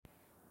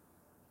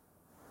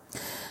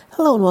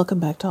Hello and welcome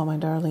back to All My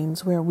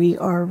Darlings, where we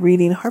are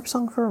reading Harp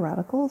Song for a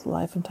Radical, The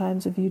Life and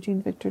Times of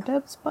Eugene Victor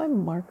Debs by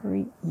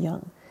Marguerite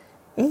Young.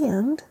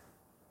 And,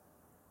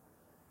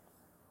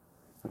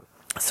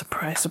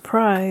 surprise,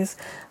 surprise,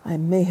 I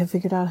may have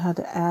figured out how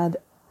to add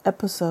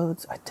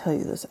episodes. I tell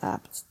you, this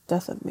app, it's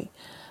death of me.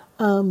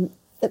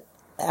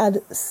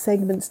 Add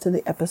segments to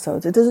the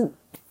episodes. It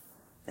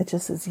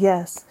just says,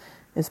 yes,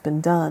 it's been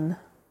done.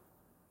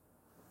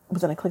 But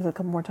then I clicked it a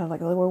couple more times,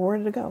 like, where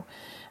did it go?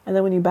 And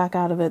then when you back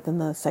out of it, then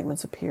the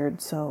segments appeared.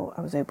 So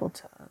I was able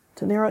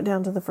to narrow it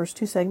down to the first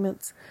two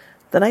segments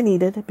that I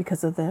needed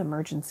because of the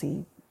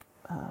emergency,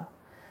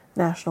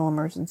 national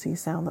emergency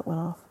sound that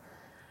went off.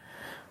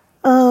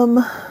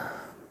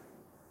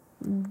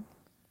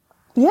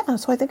 Yeah,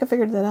 so I think I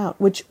figured that out,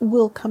 which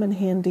will come in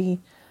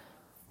handy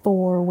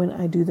for when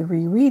I do the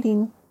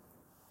rereading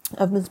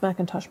of Ms.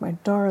 McIntosh, My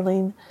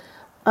Darling.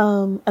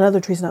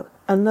 Another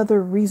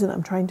reason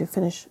I'm trying to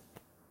finish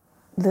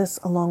this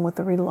along with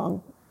the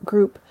read-along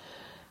group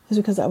is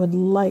because I would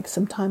like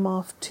some time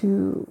off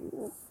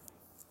to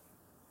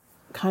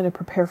kind of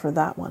prepare for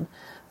that one.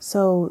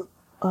 So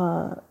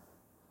I'll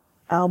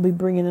be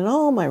bringing in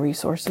all my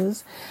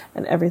resources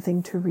and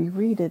everything to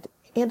reread it.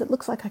 And it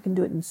looks like I can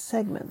do it in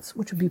segments,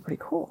 which would be pretty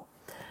cool.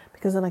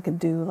 Because then I could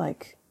do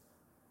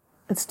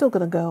it's still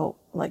going to go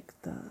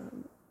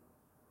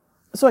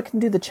so I can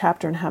do the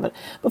chapter and have it.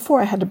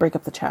 Before I had to break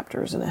up the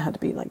chapters and it had to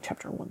be like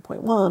chapter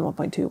 1.1,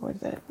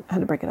 1.2, I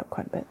had to break it up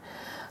quite a bit.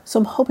 So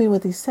I'm hoping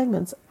with these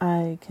segments,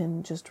 I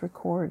can just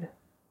record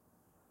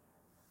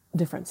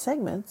different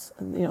segments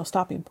and,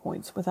 stopping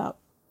points without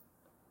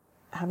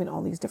having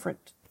all these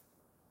different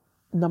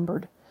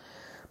numbered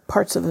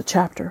parts of the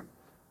chapter.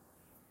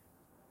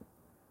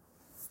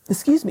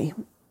 Excuse me.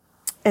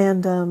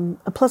 And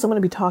plus I'm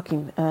going to be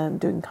talking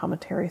and doing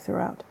commentary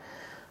throughout.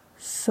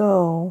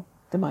 So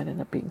they might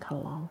end up being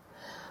kind of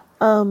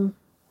long.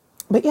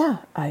 But yeah,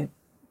 I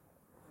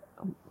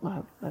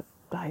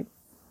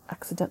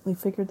accidentally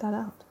figured that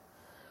out.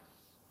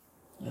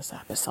 This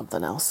app is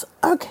something else.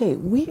 Okay,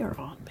 we are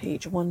on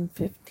page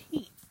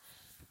 115,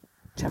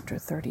 chapter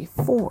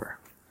 34.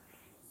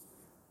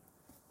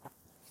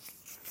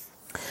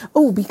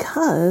 Oh,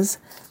 because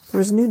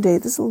there's a new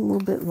date. This is a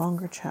little bit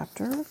longer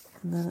chapter.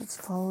 And then it's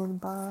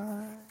followed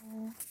by...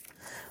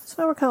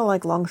 So now we're kind of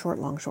like long, short,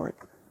 long, short.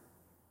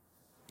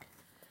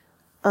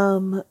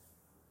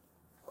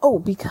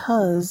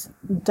 Because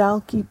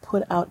Dalkey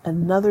put out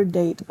another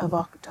date of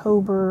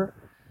October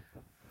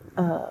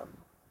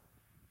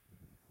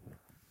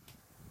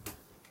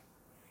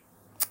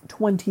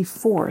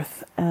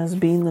 24th as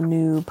being the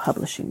new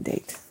publishing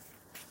date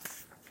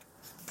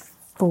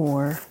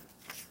for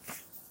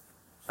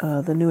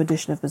the new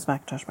edition of Ms.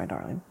 McIntosh, My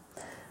Darling.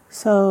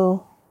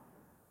 So,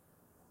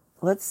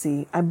 let's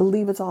see. I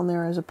believe it's on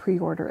there as a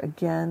pre-order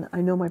again.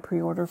 I know my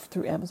pre-order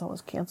through Amazon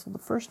was canceled the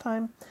first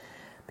time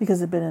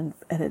because it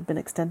had been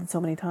extended so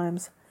many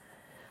times.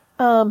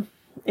 I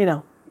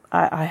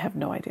have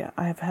no idea.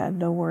 I have had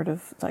no word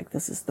of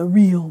this is the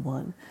real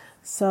one.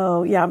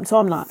 So yeah, I'm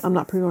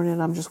not pre-ordering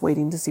it. I'm just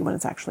waiting to see when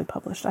it's actually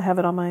published. I have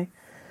it I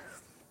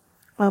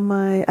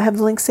have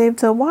the link saved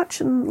to watch,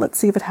 and let's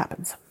see if it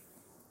happens.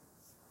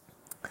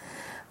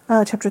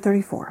 Chapter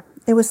 34.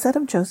 It was said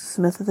of Joseph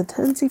Smith that the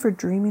tendency for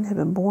dreaming had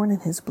been born in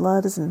his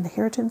blood as an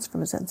inheritance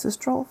from his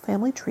ancestral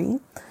family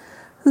tree,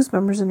 whose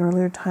members in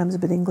earlier times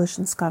had been English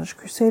and Scottish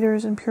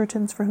crusaders and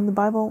Puritans for whom the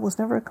Bible was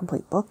never a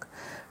complete book,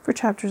 for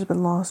chapters had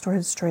been lost or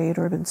had strayed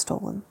or had been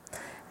stolen.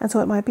 And so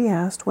it might be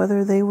asked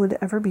whether they would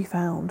ever be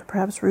found,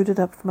 perhaps rooted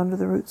up from under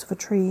the roots of a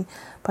tree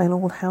by an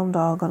old hound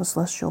dog on a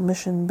celestial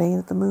mission, baying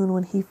at the moon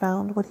when he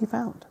found what he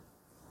found.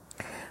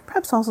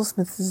 Perhaps also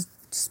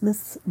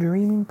Smith's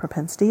dreaming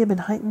propensity had been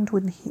heightened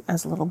when he,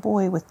 as a little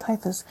boy with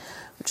typhus,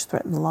 which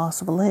threatened the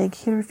loss of a leg,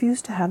 he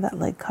refused to have that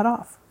leg cut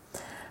off.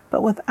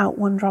 But without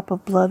one drop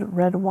of blood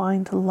red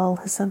wine to lull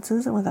his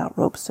senses, and without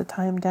ropes to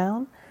tie him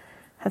down,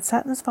 had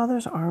sat in his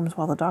father's arms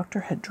while the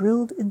doctor had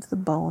drilled into the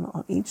bone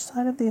on each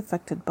side of the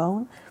affected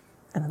bone,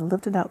 and had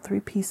lifted out 3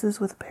 pieces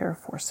with a pair of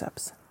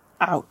forceps.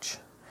 Ouch!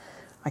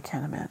 I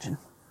can't imagine.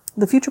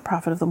 The future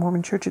prophet of the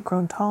Mormon Church had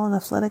grown tall and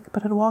athletic,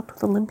 but had walked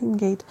with a limping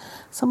gait,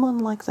 somewhat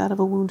like that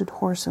of a wounded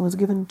horse, and was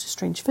given to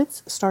strange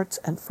fits, starts,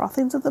 and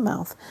frothings of the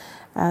mouth,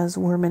 as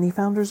were many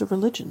founders of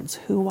religions,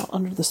 who, while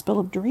under the spell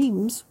of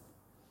dreams,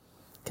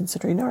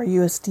 considering our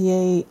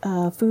USDA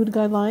food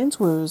guidelines,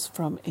 was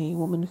from a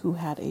woman who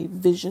had a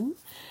vision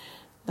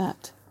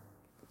that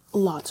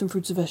lots of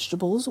fruits and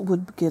vegetables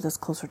would get us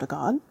closer to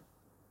God,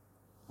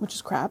 which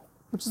is crap,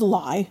 which is a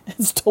lie.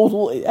 It's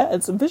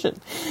it's a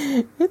vision.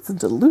 It's a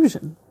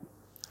delusion.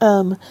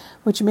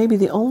 Which may be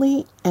the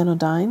only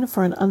anodyne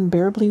for an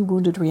unbearably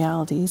wounded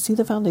reality, see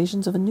the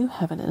foundations of a new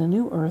heaven and a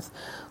new earth,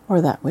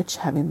 or that which,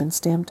 having been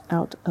stamped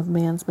out of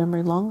man's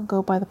memory long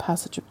ago by the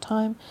passage of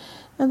time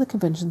and the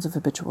conventions of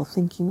habitual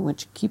thinking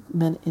which keep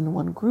men in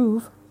one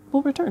groove,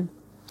 will return.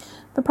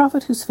 The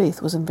prophet, whose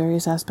faith was in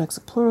various aspects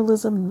of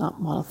pluralism, not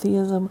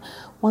monotheism,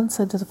 once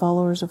said to the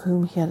followers of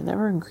whom he had an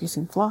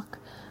ever-increasing flock,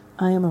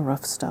 I am a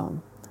rough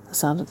stone. The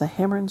sound of the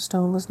hammer and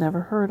stone was never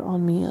heard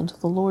on me until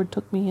the Lord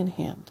took me in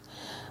hand.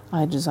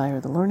 I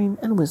desire the learning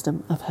and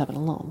wisdom of heaven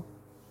alone.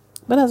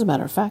 But as a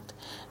matter of fact,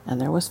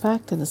 and there was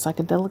fact in the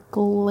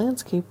psychedelical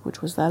landscape,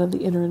 which was that of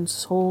the inner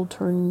soul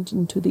turned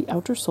into the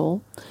outer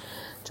soul,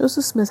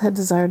 Joseph Smith had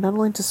desired not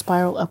only to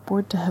spiral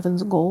upward to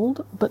heaven's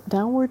gold, but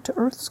downward to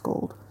earth's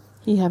gold,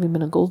 he having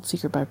been a gold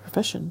seeker by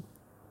profession.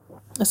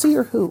 A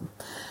seer who,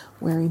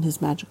 wearing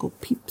his magical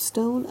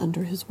peepstone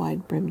under his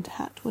wide-brimmed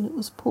hat when it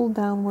was pulled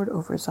downward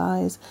over his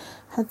eyes,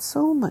 had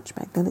so much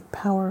magnetic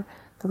power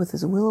that with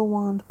his willow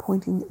wand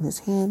pointing in his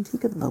hand he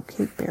could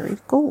locate buried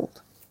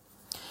gold.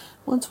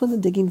 Once when the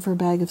digging for a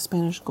bag of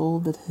Spanish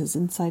gold that his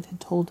insight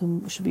had told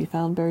him should be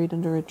found buried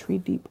under a tree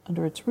deep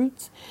under its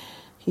roots,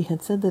 he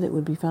had said that it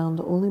would be found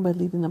only by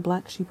leading a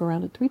black sheep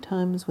around it 3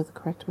 times with the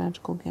correct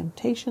magical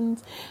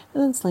incantations,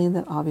 and then slaying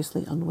that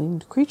obviously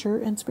unwinged creature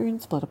and smearing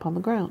its blood upon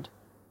the ground.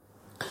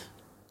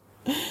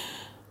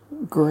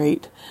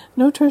 Great.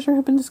 No treasure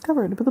had been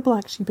discovered, but the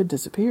black sheep had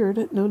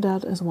disappeared, no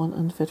doubt as one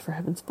unfit for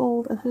heaven's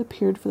fold, and had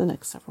appeared for the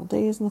next several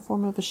days in the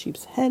form of a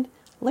sheep's head,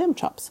 lamb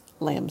chops,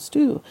 lamb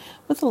stew,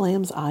 with the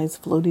lamb's eyes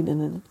floating in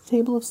at the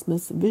table of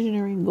Smith's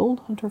visionary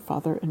gold hunter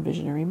father and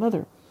visionary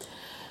mother,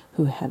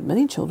 who had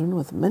many children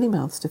with many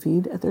mouths to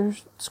feed at their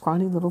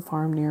scrawny little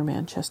farm near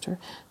Manchester,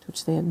 to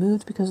which they had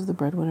moved because of the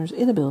breadwinner's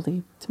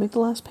inability to make the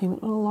last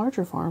payment on a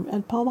larger farm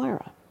at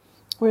Palmyra,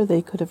 where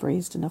they could have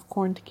raised enough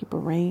corn to keep a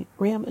ram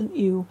and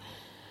ewe,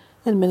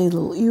 and many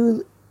little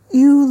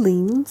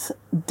ewelings,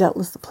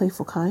 doubtless the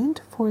playful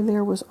kind, for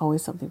there was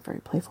always something very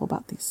playful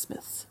about these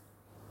Smiths.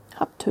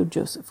 Hop-toed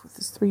Joseph, with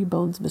his 3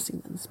 bones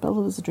missing, and the spell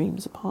of his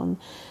dreams upon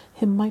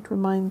him might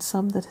remind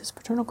some that his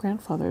paternal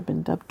grandfather had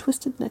been dubbed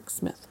Twisted Neck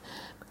Smith,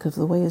 because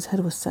of the way his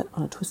head was set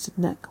on a twisted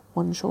neck,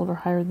 one shoulder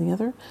higher than the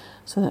other,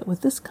 so that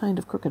with this kind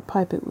of crooked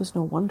pipe it was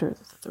no wonder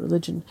that the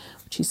religion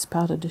which he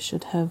spouted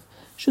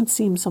should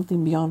seem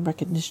something beyond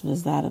recognition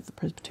as that of the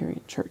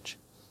Presbyterian Church.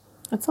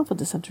 Itself a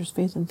dissenter's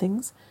faith in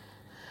things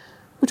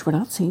which were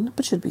not seen,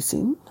 but should be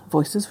seen,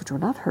 voices which were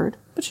not heard,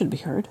 but should be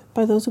heard,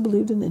 by those who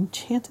believed in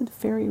enchanted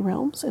fairy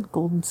realms and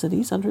golden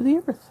cities under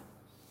the earth.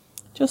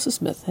 Joseph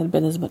Smith had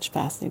been as much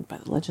fascinated by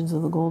the legends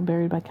of the gold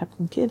buried by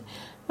Captain Kidd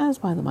as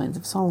by the mines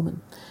of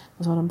Solomon. It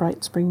was on a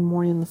bright spring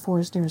morning in the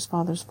forest near his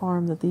father's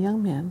farm that the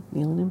young man,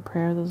 kneeling in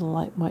prayer that the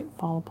light might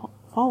fall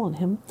on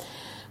him,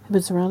 had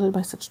been surrounded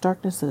by such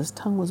darkness that his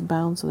tongue was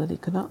bound so that he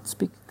could not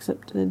speak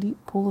except in a deep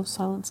pool of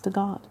silence to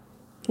God.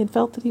 He had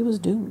felt that he was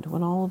doomed,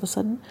 when all of a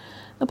sudden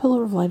a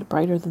pillar of light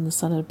brighter than the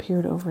sun had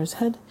appeared over his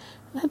head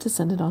and had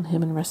descended on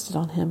him and rested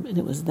on him, and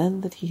it was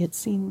then that he had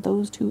seen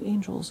those 2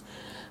 angels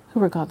who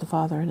were God the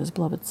Father and his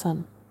beloved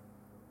Son.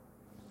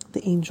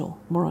 The angel,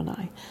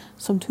 Moroni,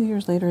 some 2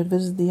 years later had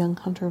visited the young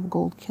hunter of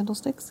gold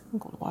candlesticks and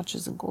gold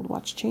watches and gold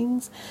watch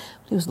chains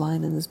when he was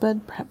lying in his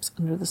bed, perhaps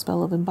under the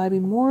spell of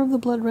imbibing more of the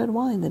blood-red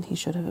wine than he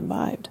should have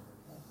imbibed.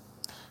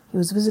 He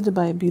was visited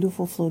by a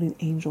beautiful floating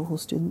angel who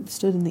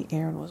stood in the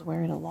air and was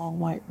wearing a long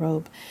white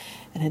robe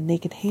and had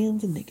naked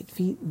hands and naked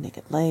feet and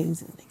naked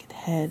legs and a naked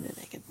head and a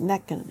naked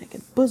neck and a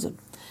naked bosom,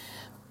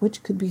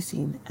 which could be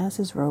seen as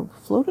his robe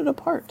floated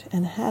apart,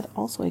 and had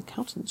also a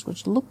countenance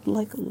which looked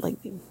like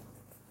lightning.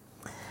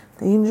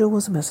 The angel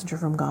was a messenger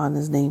from God, and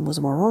his name was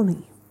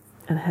Moroni,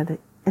 and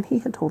he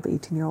had told the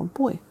 18-year-old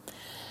boy,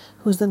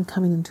 who was then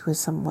coming into his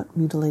somewhat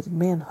mutilated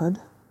manhood,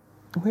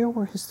 where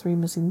were his 3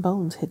 missing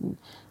bones hidden,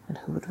 and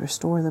who would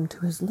restore them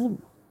to his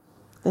limb,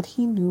 that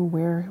he knew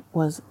where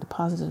was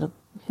deposited a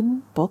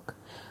hidden book,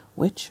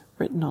 which,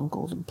 written on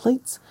golden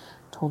plates,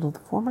 told of the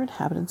former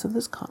inhabitants of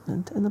this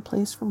continent and the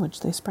place from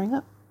which they sprang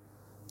up.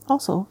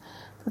 Also,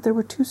 that there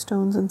were 2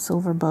 stones and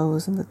silver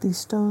bows, and that these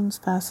stones,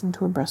 fastened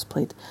to a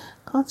breastplate,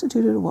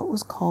 constituted what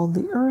was called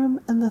the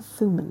Urim and the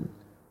Thummim,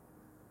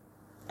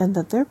 and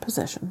that their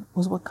possession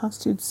was what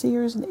constituted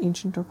seers in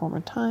ancient or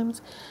former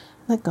times,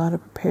 and that God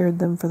had prepared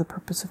them for the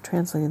purpose of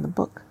translating the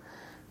book.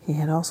 He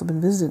had also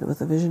been visited with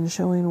a vision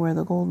showing where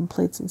the golden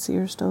plates and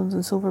seer stones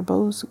and silver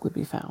bows would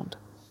be found.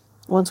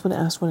 Once when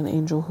asked what an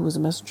angel who was a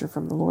messenger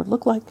from the Lord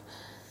looked like,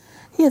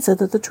 he had said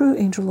that the true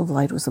angel of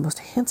light was the most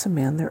handsome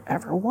man there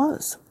ever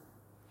was,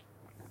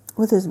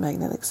 with his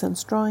magnetic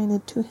sense drawing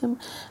it to him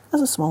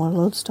as a smaller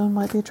lodestone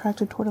might be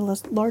attracted toward a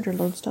larger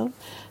lodestone.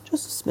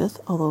 Joseph Smith,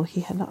 although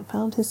he had not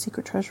found his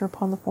secret treasure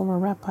upon the former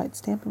Rapite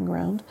stamping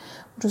ground,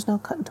 which was now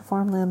cut into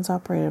farmlands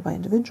operated by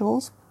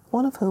individuals,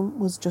 one of whom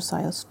was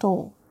Josiah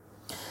Stoll.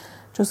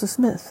 Joseph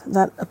Smith,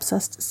 that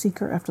obsessed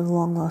seeker after the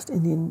long-lost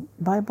Indian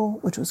Bible,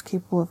 which was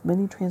capable of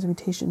many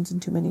transmutations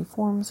into many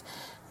forms,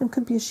 and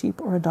could be a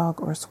sheep or a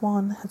dog or a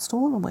swan, had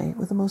stolen away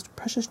with the most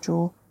precious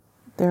jewel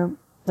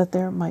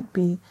there might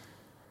be,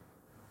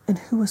 and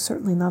who was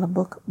certainly not a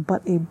book,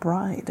 but a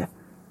bride.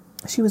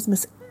 She was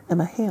Miss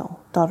Emma Hale,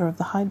 daughter of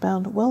the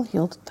hide-bound,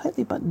 well-heeled,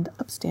 tightly buttoned,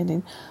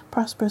 upstanding,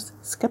 prosperous,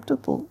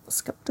 skeptical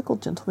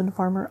gentleman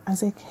farmer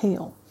Isaac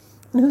Hale,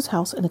 in whose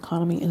house and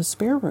economy in a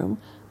spare room,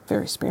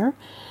 very spare,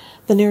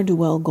 the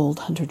ne'er-do-well gold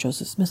hunter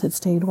Joseph Smith had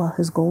stayed while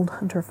his gold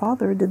hunter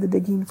father did the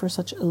digging for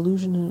such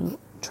illusionary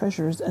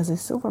treasures as a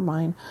silver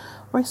mine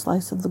or a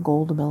slice of the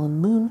gold melon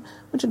moon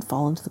which had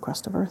fallen to the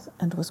crust of earth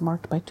and was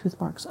marked by tooth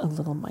marks of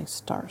little mice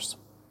stars.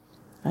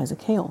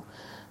 Isaac Hale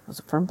was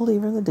a firm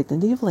believer in the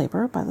dignity of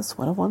labor by the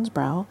sweat of one's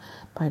brow,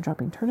 by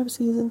dropping turnip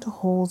seeds into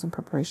holes in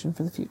preparation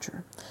for the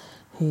future.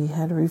 He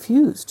had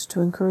refused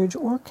to encourage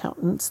or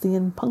countenance the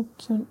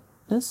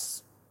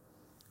impecunious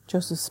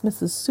Joseph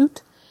Smith's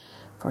suit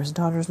for his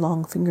daughter's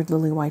long-fingered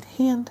lily-white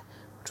hand,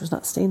 which was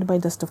not stained by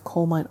dust of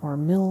coal mine or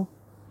mill,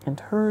 and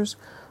hers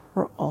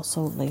were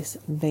also lace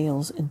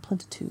veils in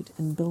plentitude,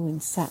 and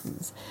billowing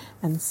satins,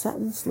 and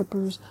satin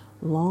slippers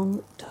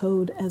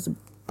long-toed as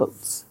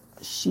boats.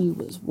 She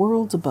was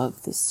worlds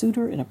above this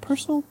suitor in a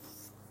personal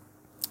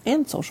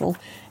and social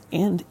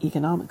and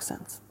economic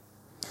sense.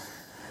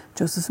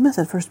 Joseph Smith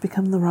had first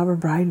become the robber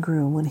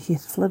bridegroom when he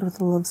had fled with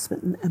the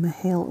love-smitten Emma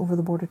Hale over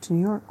the border to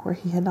New York, where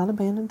he had not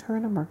abandoned her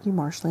in a murky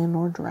marshland,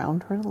 nor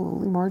drowned her in a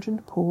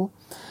lily-margined pool,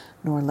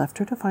 nor left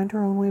her to find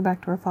her own way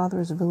back to her father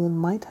as a villain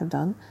might have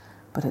done,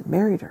 but had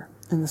married her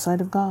in the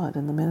sight of God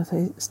and the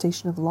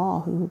manifestation of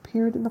law, who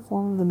appeared in the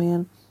form of the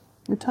man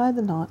who tied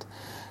the knot,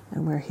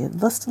 and where he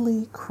had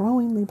lustily,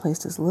 crowingly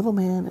placed his little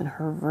man in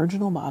her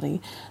virginal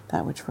body,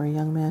 that which for a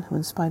young man who,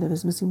 in spite of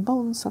his missing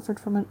bones, suffered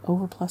from an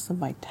overplus of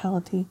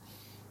vitality,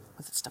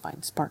 with its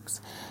divine sparks,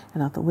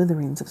 and not the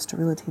witherings of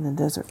sterility in a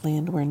desert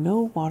land where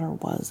no water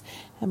was,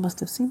 and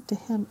must have seemed to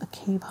him a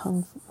cave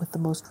hung with the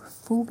most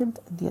refulgent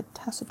and yet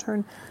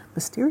taciturn,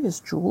 mysterious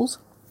jewels,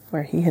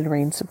 where he had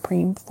reigned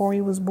supreme before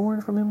he was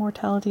born from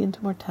immortality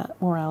into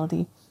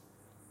morality,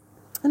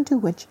 and to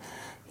which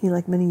he,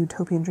 like many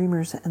utopian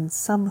dreamers, and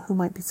some who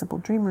might be simple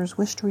dreamers,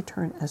 wished to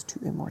return as to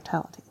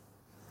immortality.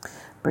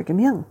 Brigham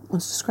Young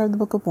once described the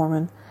Book of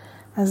Mormon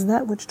as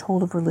that which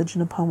told of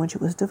religion upon which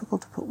it was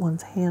difficult to put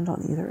one's hand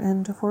on either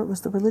end, for it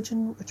was the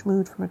religion which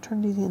moved from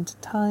eternity into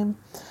time,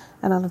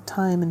 and out of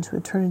time into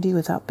eternity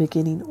without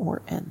beginning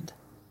or end.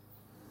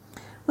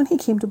 When he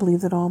came to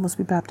believe that all must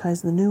be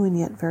baptized in the new and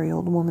yet very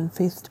old Mormon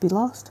faith to be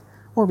lost,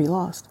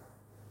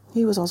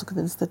 he was also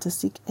convinced that to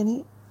seek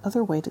any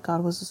other way to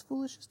God was as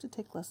foolish as to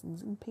take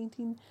lessons in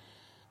painting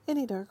in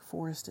a dark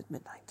forest at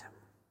midnight.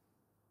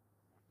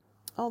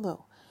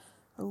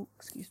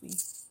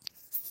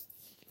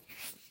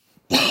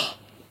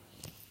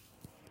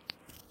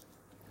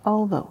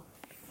 Although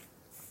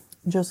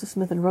Joseph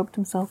Smith had roped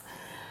himself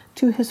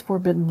to his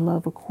forbidden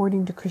love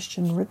according to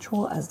Christian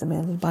ritual as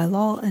demanded by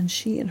law, and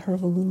she in her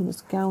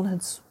voluminous gown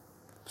had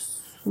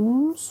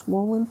soon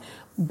swollen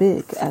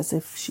big as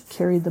if she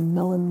carried the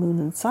melon moon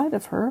inside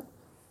of her,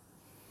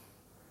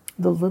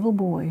 the little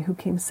boy who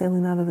came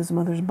sailing out of his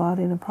mother's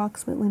body in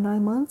approximately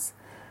 9 months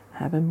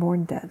had been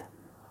born dead.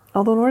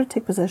 Although in order to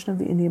take possession of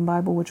the Indian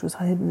Bible, which was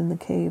hidden in the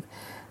cave,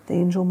 the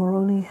angel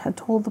Moroni had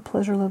told the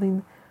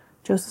pleasure-loving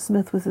Joseph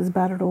Smith, with his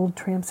battered old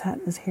tramp's hat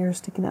and his hair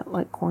sticking out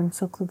like corn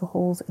silk through the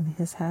holes in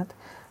his hat,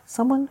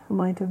 someone who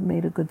might have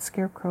made a good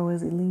scarecrow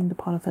as he leaned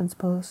upon a fence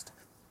post,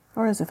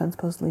 or as a fence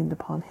post leaned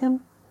upon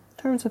him, in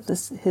terms of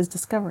his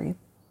discovery,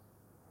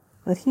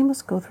 that he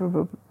must go through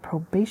a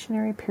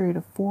probationary period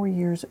of 4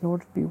 years in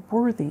order to be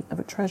worthy of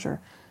a treasure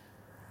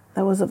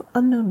that was of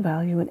unknown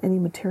value in any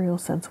material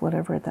sense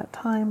whatever at that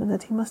time, and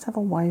that he must have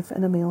a wife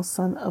and a male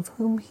son of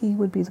whom he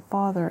would be the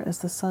father as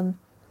the son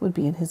would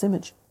be in his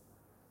image.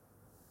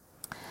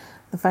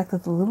 The fact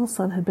that the little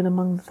son had been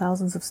among the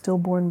thousands of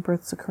stillborn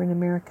births occurring in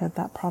America at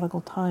that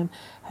prodigal time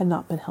had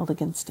not been held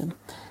against him.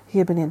 He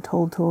had been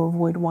told to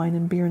avoid wine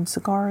and beer and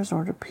cigars in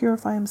order to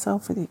purify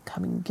himself for the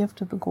coming gift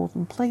of the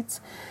golden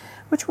plates,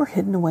 which were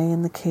hidden away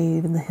in the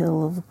cave in the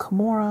hill of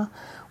Cumorah,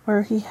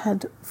 where he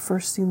had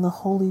first seen the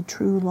holy,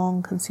 true,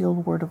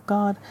 long-concealed word of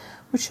God,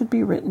 which should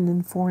be written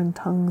in foreign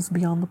tongues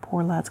beyond the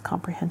poor lad's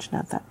comprehension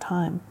at that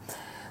time.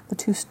 The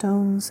 2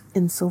 stones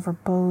in silver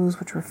bows,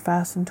 which were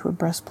fastened to a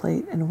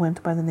breastplate and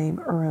went by the name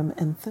Urim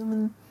and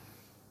Thummim,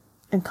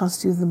 and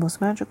constituted the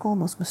most magical,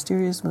 most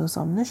mysterious, most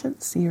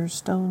omniscient seer's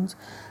stones,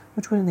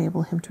 which would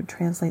enable him to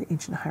translate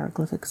ancient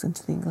hieroglyphics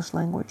into the English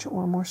language,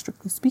 or more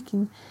strictly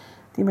speaking,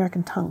 the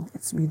American tongue,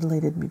 its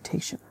mutilated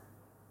mutation.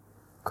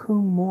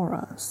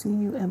 Cumorah,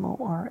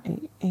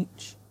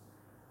 C-U-M-O-R-A-H.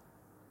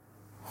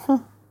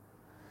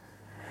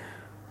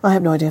 I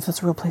have no idea if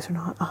that's a real place or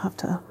not. I'll have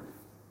to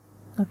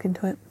look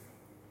into it.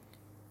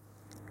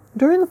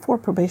 During the 4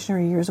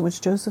 probationary years in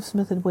which Joseph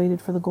Smith had waited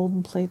for the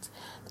golden plates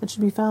that should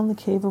be found in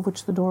the cave of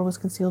which the door was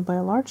concealed by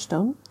a large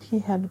stone, he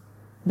had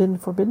been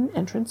forbidden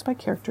entrance by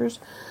characters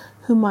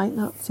who might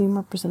not seem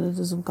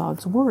representatives of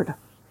God's word.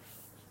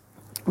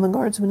 The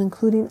guardsmen,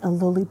 including a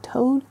lowly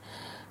toad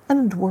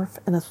and a dwarf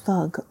and a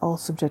thug, all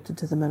subjected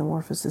to the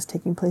metamorphosis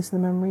taking place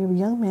in the memory of a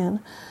young man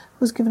who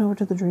was given over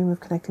to the dream of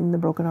connecting the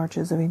broken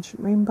arches of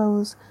ancient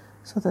rainbows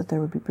so that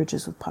there would be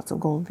bridges with pots of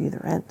gold at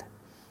either end.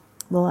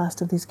 The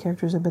last of these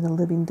characters had been a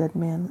living dead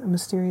man, a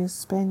mysterious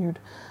Spaniard,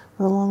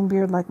 with a long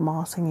beard like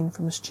moss hanging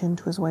from his chin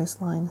to his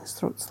waistline, his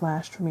throat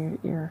slashed from ear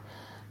to ear,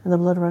 and the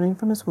blood running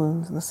from his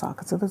wounds and the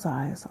sockets of his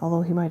eyes,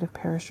 although he might have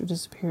perished or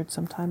disappeared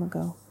some time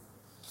ago.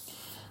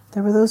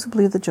 There were those who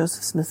believed that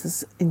Joseph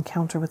Smith's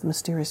encounter with the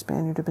mysterious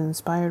Spaniard had been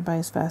inspired by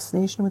his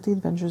fascination with the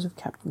adventures of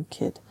Captain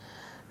Kidd,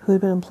 who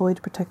had been employed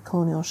to protect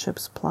colonial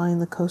ships plying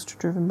the coast or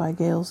driven by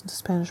gales into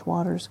Spanish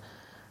waters,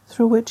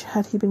 through which,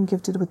 had he been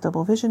gifted with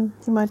double vision,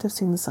 he might have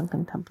seen the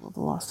sunken temple of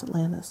the lost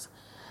Atlantis,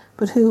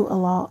 but who, a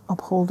law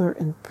upholder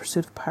in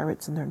pursuit of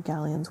pirates and their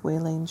galleons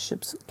waylaying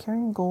ships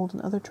carrying gold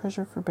and other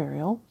treasure for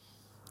burial,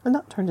 had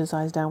not turned his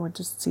eyes downward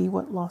to see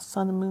what lost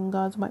sun and moon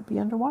gods might be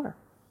under water.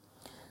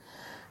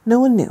 No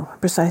one knew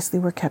precisely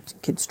where Captain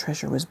Kidd's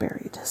treasure was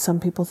buried. Some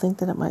people think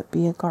that it might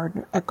be at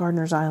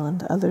Gardiner's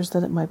Island, others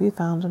that it might be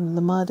found under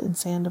the mud and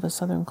sand of a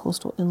southern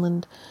coastal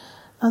inland,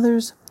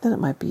 others that it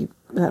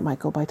might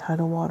go by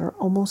tidal water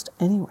almost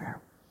anywhere.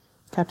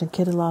 Captain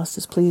Kidd had lost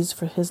his pleas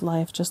for his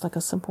life just like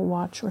a simple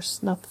watch or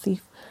snuff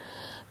thief,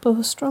 but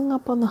was strung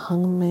up on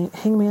the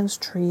hangman's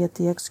tree at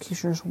the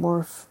executioner's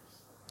wharf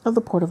of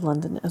the port of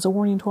London as a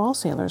warning to all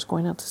sailors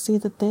going out to sea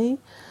that they,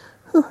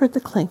 who heard the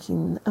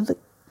clankings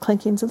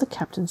of the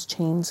captain's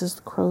chains as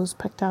the crows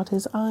pecked out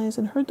his eyes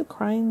and heard the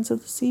cryings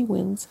of the sea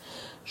winds,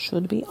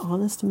 should be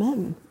honest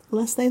men,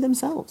 lest they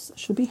themselves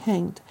should be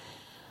hanged,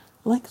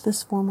 like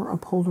this former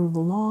upholder of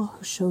the law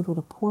who showed what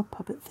a poor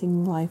puppet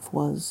thing life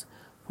was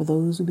for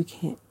those who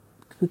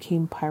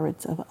became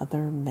pirates of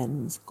other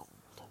men's gold.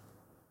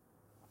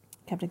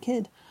 Captain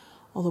Kidd,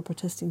 although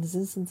protesting his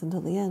innocence until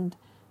the end,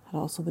 had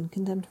also been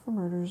condemned for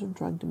murders of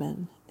drugged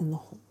men in the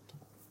hold.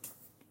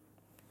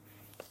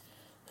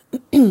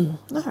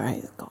 All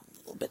right, go a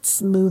little bit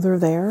smoother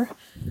there.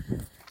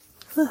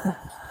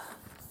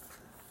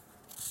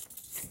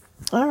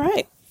 All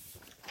right.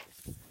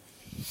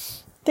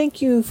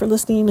 Thank you for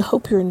listening.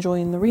 Hope you're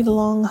enjoying the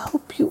read-along.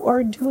 Hope you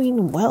are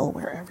doing well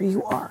wherever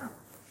you are.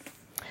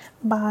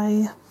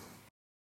 Bye.